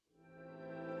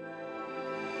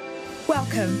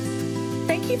Welcome.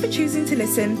 Thank you for choosing to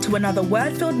listen to another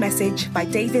word-filled message by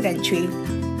David Entry.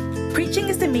 Preaching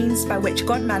is the means by which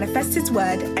God manifests His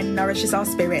word and nourishes our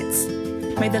spirits.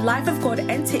 May the life of God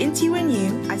enter into you and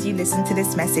you as you listen to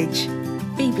this message.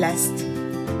 Be blessed. 1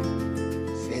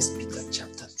 Peter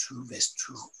chapter 2 verse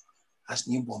 2. As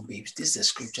newborn babes, this is a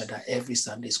scripture that every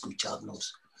Sunday school child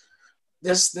knows.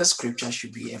 This scripture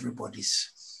should be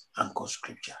everybody's anchor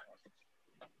scripture.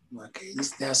 Okay,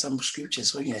 there are some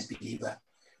scriptures when you're a believer,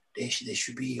 they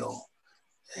should be your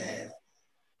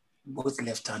both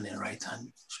left hand and right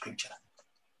hand scripture.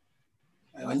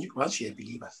 Once you're a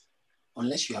believer,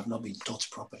 unless you have not been taught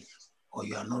properly or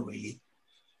you are not really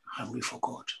hungry for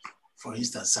God. For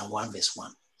instance, Psalm 1 verse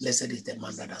 1. Blessed is the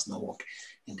man that does not walk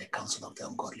in the counsel of the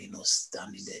ungodly, nor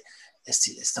stand in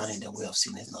the way of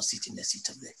sinners, nor sit in the seat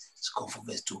of the scornful.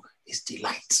 Verse 2 is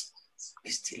delight.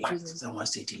 It's delight. Someone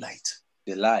say delight.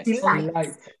 Delight.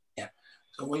 Yeah.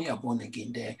 So when you are born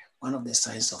again, one of the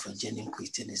signs of a genuine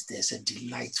Christian is there's a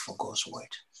delight for God's word.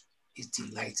 His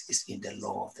delight is in the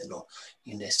law of the Lord.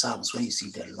 In the Psalms, when you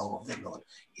see the law of the Lord,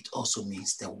 it also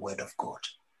means the word of God.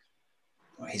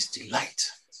 His delight.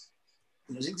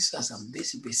 These are some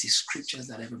basic scriptures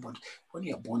that everybody, when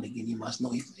you are born again, you must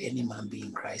know if any man be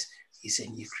in Christ is a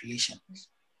new creation.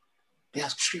 There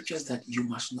are scriptures that you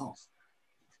must know.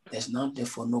 There's now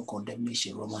therefore no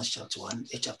condemnation. Romans chapter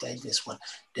 8 verse 1.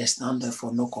 There's now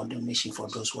therefore no condemnation for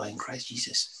those who are in Christ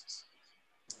Jesus.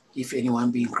 If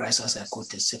anyone be in Christ, as I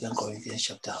quoted 2 Corinthians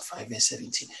chapter 5 verse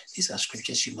 17. These are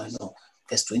scriptures you might know.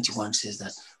 Verse 21 says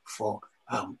that for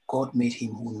God made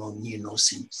him who knew no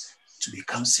sin to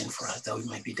become sin for us, that we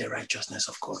might be the righteousness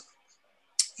of God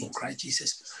in Christ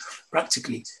Jesus.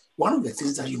 Practically, one of the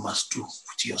things that you must do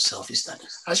to yourself is that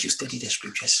as you study the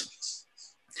scriptures,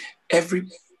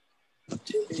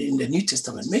 in the New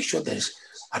Testament, make sure there's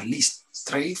at least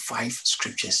 3-5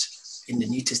 scriptures in the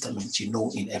New Testament you know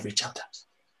in every chapter.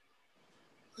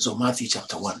 So Matthew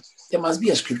chapter 1, there must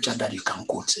be a scripture that you can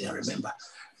quote and remember.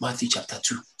 Matthew chapter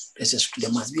 2,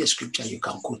 there must be a scripture you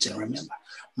can quote and remember.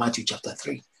 Matthew chapter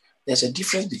 3, there's a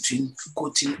difference between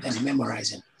quoting and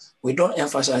memorizing.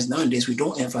 Nowadays, we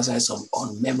don't emphasize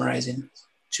on memorizing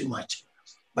too much.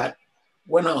 But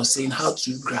when I was saying how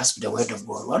to grasp the word of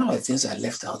God, one of the things I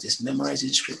left out is memorizing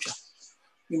scripture.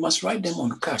 You must write them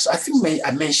on cards. I think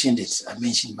I mentioned,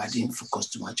 but I didn't focus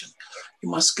too much on it. You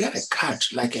must get a card,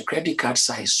 like a credit card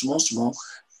size, small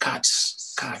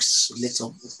cards,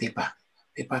 little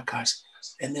paper cards,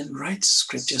 and then write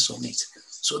scriptures on it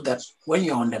so that when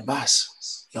you're on the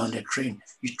bus, you're on the train,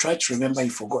 you try to remember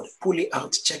you forgot. Pull it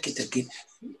out, check it again,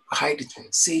 hide it,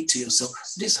 say it to yourself.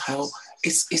 This is how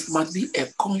it must be a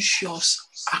conscious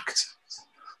act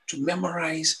to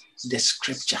memorize the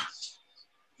scripture.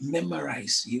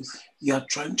 Memorize. You are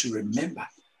trying to remember.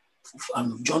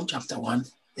 John chapter 1,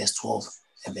 verse 12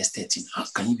 and verse 13. How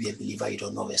can you be a believer you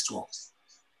don't know verse 12?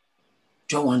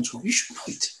 John 1, 12, you should know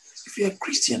it. If you're a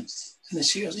Christian and a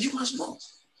serious, you must know.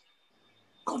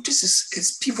 God, this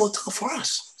is pivotal for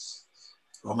us.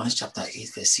 Romans chapter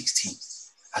 8, verse 16.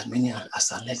 As many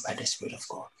as are led by the Spirit of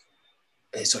God.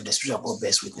 So the Spirit of God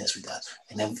bears witness with that.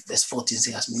 And then verse 14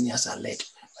 says, as many as are led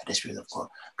by the Spirit of God.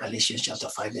 Galatians chapter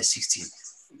 5, verse 16.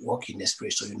 Walk in the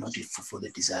Spirit so you not fulfill the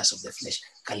desires of the flesh.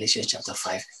 Galatians chapter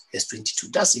 5, verse 22.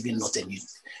 That's even not a new,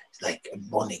 like a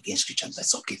born again scripture.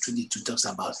 That's okay. 22 talks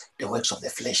about the works of the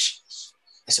flesh.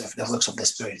 So the works of the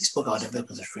Spirit. He spoke about the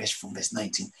works of the flesh from verse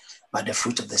 19. But the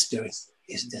fruit of the Spirit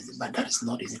is death. But that is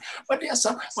not easy. But there are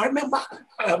some. I remember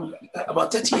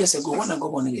about 30 years ago when I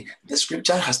got born again, this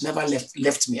scripture has never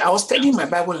left me. I was studying my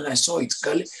Bible and I saw it.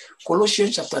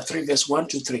 Colossians chapter 3, verse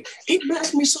 1-3. It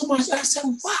blessed me so much. I said,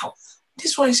 wow,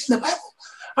 this one is in the Bible.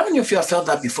 How many of you have felt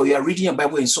that before? You are reading your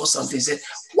Bible and saw something and said,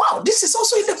 wow, this is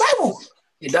also in the Bible.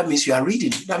 And that means you are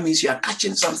reading. That means you are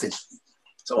catching something.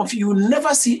 Some of you will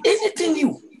never see anything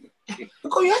new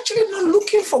because you're actually not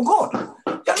looking for God.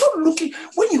 You're not looking.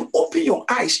 When you open your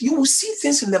eyes, you will see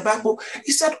things in the Bible.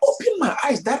 He said, open my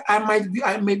eyes that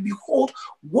I may behold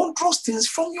wondrous things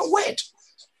from your word.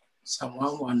 Psalm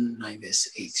 119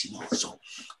 verse 18 also.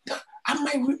 That I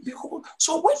might behold.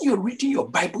 So when you're reading your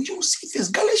Bible, you will see things.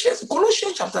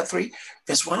 Colossians chapter 3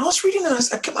 verse 1. I was reading and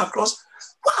I came across,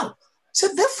 wow. So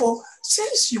therefore,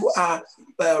 since you are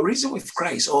risen with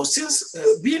Christ, or since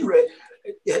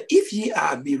if ye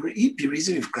be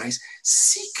risen with Christ,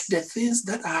 seek the things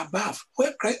that are above,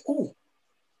 where Christ. Oh,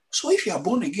 so if you are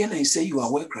born again and you say you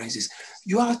are where Christ is,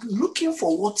 you are looking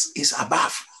for what is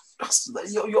above. That's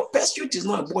your pursuit is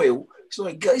not a boy. So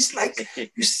a girl, it's like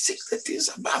you seek the things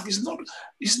above.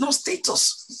 It's not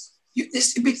status.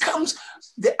 It becomes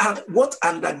what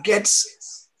undergets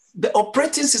the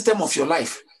operating system of your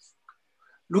life.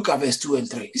 Look at verse 2 and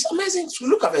 3. It's amazing.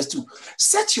 Look at verse 2.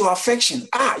 Set your affection,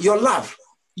 your love.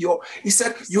 He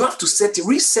said you have to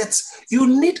reset. You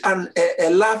need a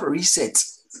love reset.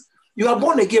 You are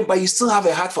born again, but you still have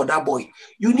a heart for that boy.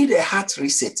 You need a heart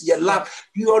reset. Your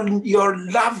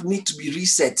love needs to be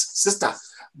reset. Sister,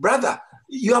 brother,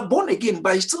 you are born again,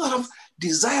 but you still have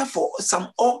desire for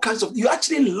all kinds of, you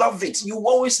actually love it. You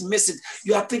always miss it.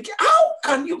 You are thinking, how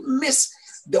can you miss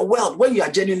the world when you are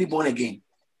genuinely born again?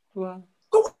 Wow.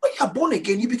 But when you are born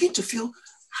again, you begin to feel,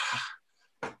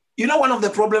 you know, one of the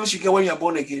problems you get when you are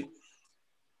born again,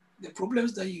 the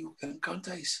problems that you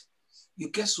encounter is you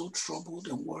get so troubled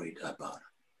and worried about,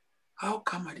 how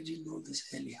come I didn't know this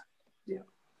earlier? Yeah.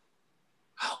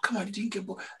 How come I didn't get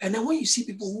born? And then when you see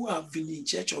people who have been in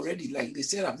church already, like they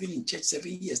said, I've been in church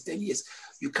 7 years, 10 years,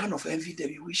 you kind of envy them.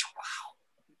 You wish,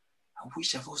 wow, I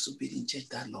wish I've also been in church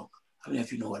that long. How many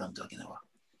of you know what I'm talking about?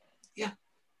 Yeah.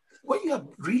 When you are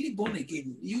really born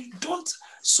again, you don't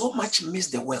so much miss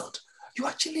the world. You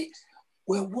actually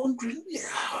were wondering,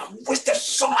 I wasted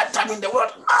so much time in the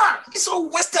world. It's a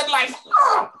wasted life.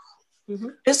 Mm-hmm.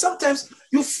 And sometimes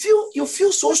you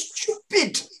feel so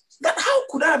stupid that how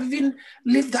could I have even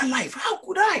lived that life? How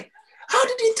could I? How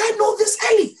didn't I know this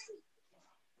early?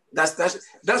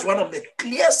 That's one of the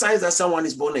clear signs that someone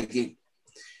is born again.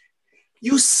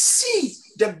 You see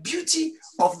the beauty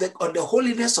of the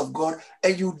holiness of God,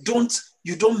 and you don't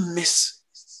miss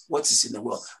what is in the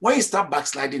world. When you start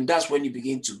backsliding, that's when you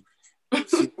begin to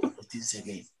feel things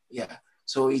again. Yeah.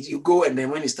 So you go, and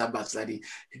then when you start backsliding,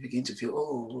 you begin to feel,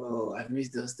 oh, I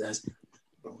missed those days.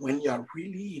 But when you are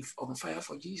really on fire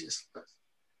for Jesus,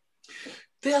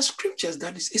 there are scriptures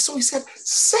that is. So he said,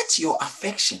 set your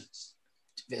affection.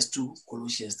 Verse 2,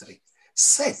 Colossians 3.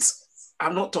 Set.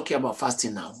 I'm not talking about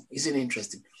fasting now. Isn't it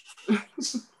interesting?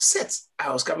 Set.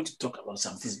 I was coming to talk about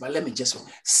some things, but let me just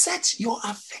set your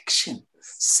affection.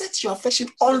 Set your affection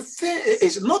on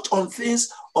things, not on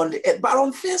things on the earth, but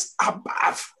on things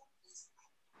above.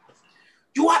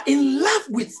 You are in love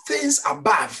with things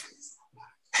above.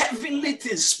 Heavenly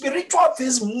things, spiritual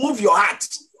things move your heart.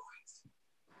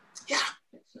 Yeah.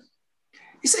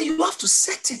 He said you have to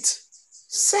set it.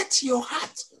 Set your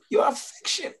heart, your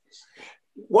affection.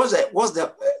 What's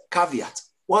the caveat?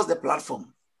 What's the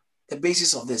platform? The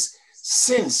basis of this?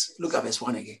 Since, look at verse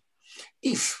 1 again.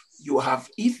 If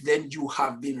then you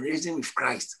have been raised with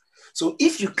Christ. So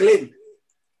if you claim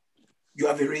you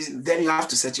have been raised, then you have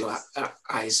to set your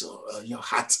eyes on your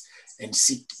heart and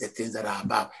seek the things that are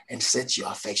above and set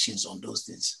your affections on those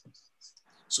things.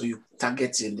 So you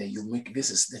target in there, you make,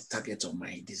 this is the target of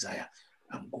my desire.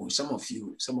 I'm going. Some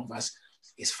of us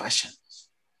is fashion.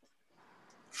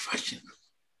 Fashion.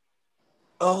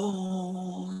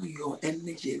 Oh, your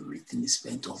energy, everything is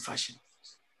spent on fashion.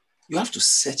 You have to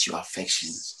set your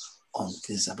affections on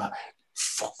things above.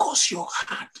 Focus your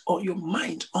heart or your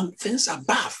mind on things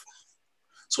above.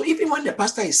 So even when the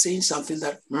pastor is saying something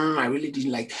that I really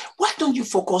didn't like, why don't you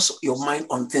focus your mind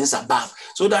on things above,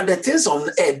 so that the things on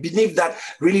earth beneath that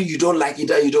really you don't like it,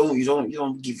 that you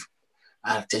don't give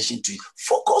attention to it.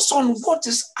 Focus on what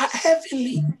is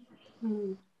heavenly.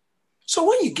 So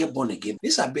when you get born again,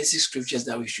 these are basic scriptures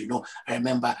that we should know. I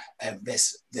remember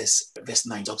verse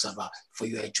 9 talks about, for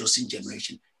you are a chosen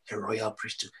generation, a royal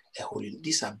priesthood, a holy.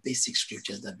 These are basic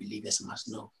scriptures that believers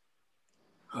must know.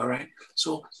 All right.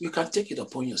 So you can take it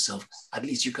upon yourself. At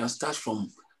least you can start from,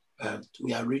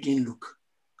 we are reading Luke.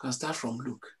 You can start from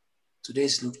Luke. Today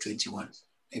is Luke 21.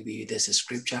 Maybe there's a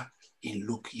scripture in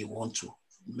Luke you want to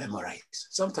memorize.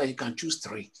 Sometimes you can choose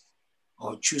 3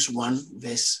 or choose one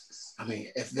verse. I mean,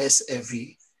 a verse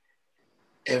every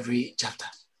chapter.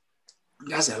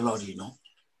 That's a lot, you know.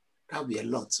 That'll be a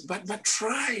lot. But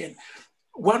try and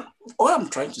all I'm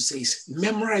trying to say is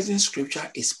memorizing scripture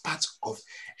is part of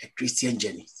a Christian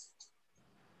journey.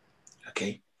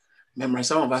 Okay? Memorize.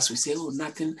 Some of us will say, oh,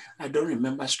 nothing, I don't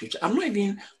remember scripture. I'm not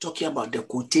even talking about the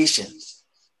quotation.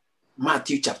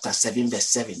 Matthew chapter 7, verse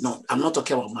 7. No, I'm not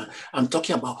talking about that. I'm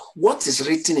talking about what is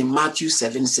written in Matthew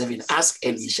 7:7. Ask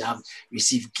and ye shall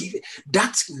receive. Give it.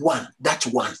 That one.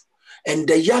 And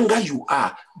the younger you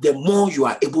are, the more you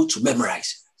are able to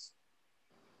memorize.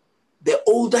 The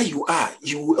older you are,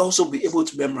 you will also be able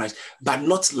to memorize, but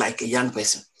not like a young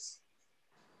person.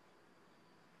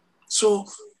 So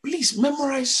please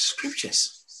memorize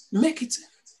scriptures. Make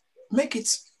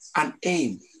it an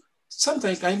aim.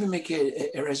 Sometimes you can even make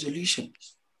a resolution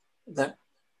that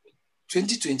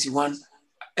 2021,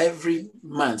 every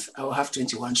month, I will have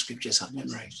 21 scriptures I've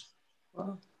memorized.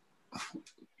 Wow.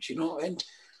 You know, and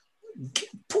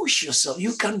push yourself.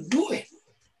 You can do it.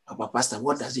 But Pastor,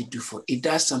 what does it do for? It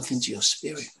does something to your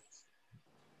spirit.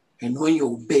 And when you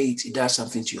obey it, it does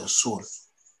something to your soul.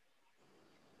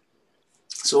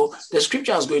 So the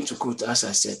scripture I was going to quote, as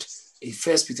I said, in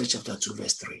 1 Peter chapter 2,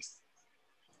 verse 3.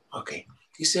 Okay.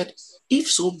 He said,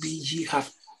 if so be ye have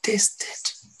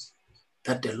tasted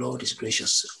that the Lord is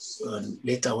gracious.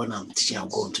 Later when I'm teaching, I'll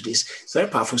go into this. It's a very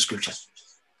powerful scripture.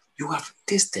 You have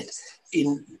tasted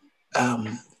in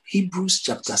Hebrews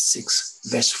chapter 6,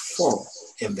 verse 4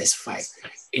 and verse 5.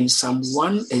 In Psalm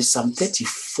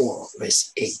 34,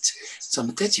 verse 8.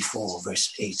 Psalm 34,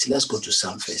 verse 8. Let's go to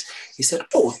Psalm first. He said,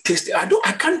 oh, taste it.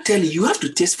 I can't tell you. You have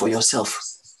to taste for yourself.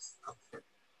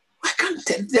 I can't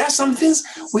tell. There are some things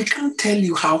we can't tell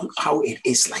you how it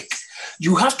is like.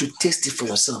 You have to taste it for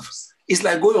yourself. It's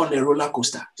like going on a roller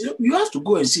coaster. You have to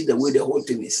go and see the way the whole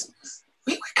thing is.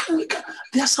 We can't.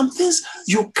 There are some things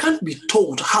you can't be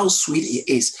told how sweet it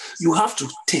is. You have to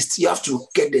taste. You have to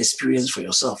get the experience for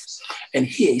yourself. And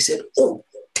here he said, oh,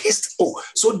 taste. Oh,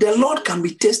 so the Lord can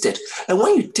be tasted. And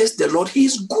when you taste the Lord, he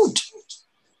is good.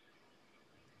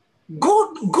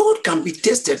 God can be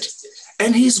tasted.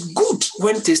 And he's good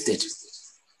when tasted.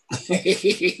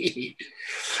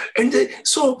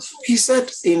 So he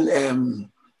said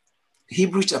in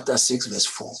Hebrews chapter 6, verse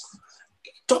 4,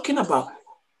 talking about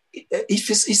if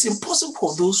it's impossible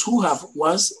for those who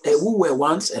were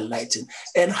once enlightened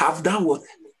and have done what?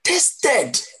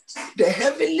 Tasted the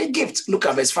heavenly gift. Look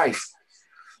at verse 5.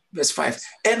 Verse 5.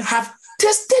 And have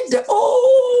tasted the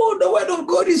word of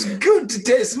God is good to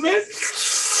taste, man.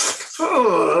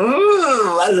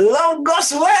 Oh, I love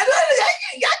God's word. I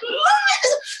love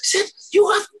it. Said, you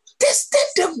have tasted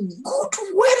the good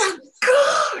word of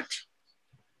God.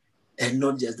 And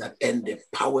not just that, and the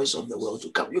powers of the world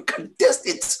to come. You can taste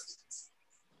it.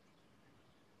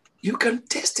 You can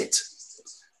taste it.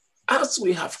 As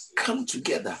we have come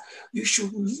together, you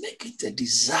should make it a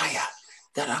desire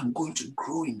that I'm going to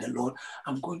grow in the Lord.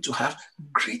 I'm going to have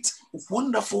great,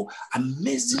 wonderful,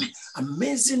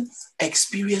 amazing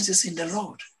experiences in the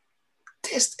Lord.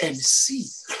 Taste and see.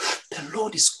 The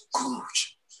Lord is good.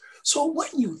 So when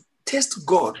you taste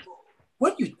God,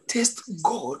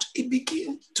 it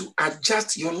begins to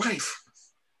adjust your life.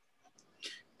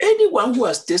 Anyone who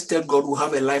has tasted God will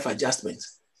have a life adjustment.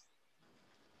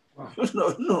 Wow.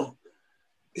 No.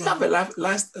 You have a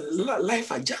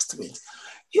life adjustment.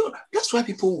 That's why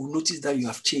people will notice that you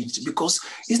have changed, because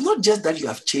it's not just that you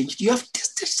have changed. You have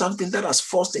tasted something that has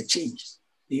forced a change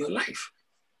in your life.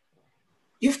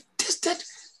 You've tasted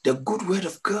the good word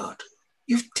of God.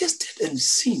 You've tasted and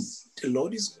seen the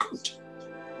Lord is good.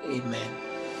 Amen.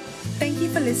 Thank you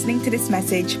for listening to this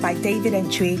message by David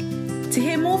Entry. To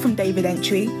hear more from David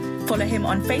Entry, follow him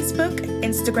on Facebook,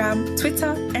 Instagram,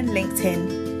 Twitter, and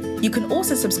LinkedIn. You can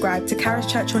also subscribe to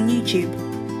Charis Church on YouTube.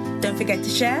 Don't forget to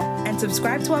share and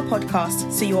subscribe to our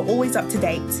podcast so you're always up to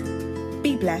date.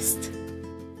 Be blessed.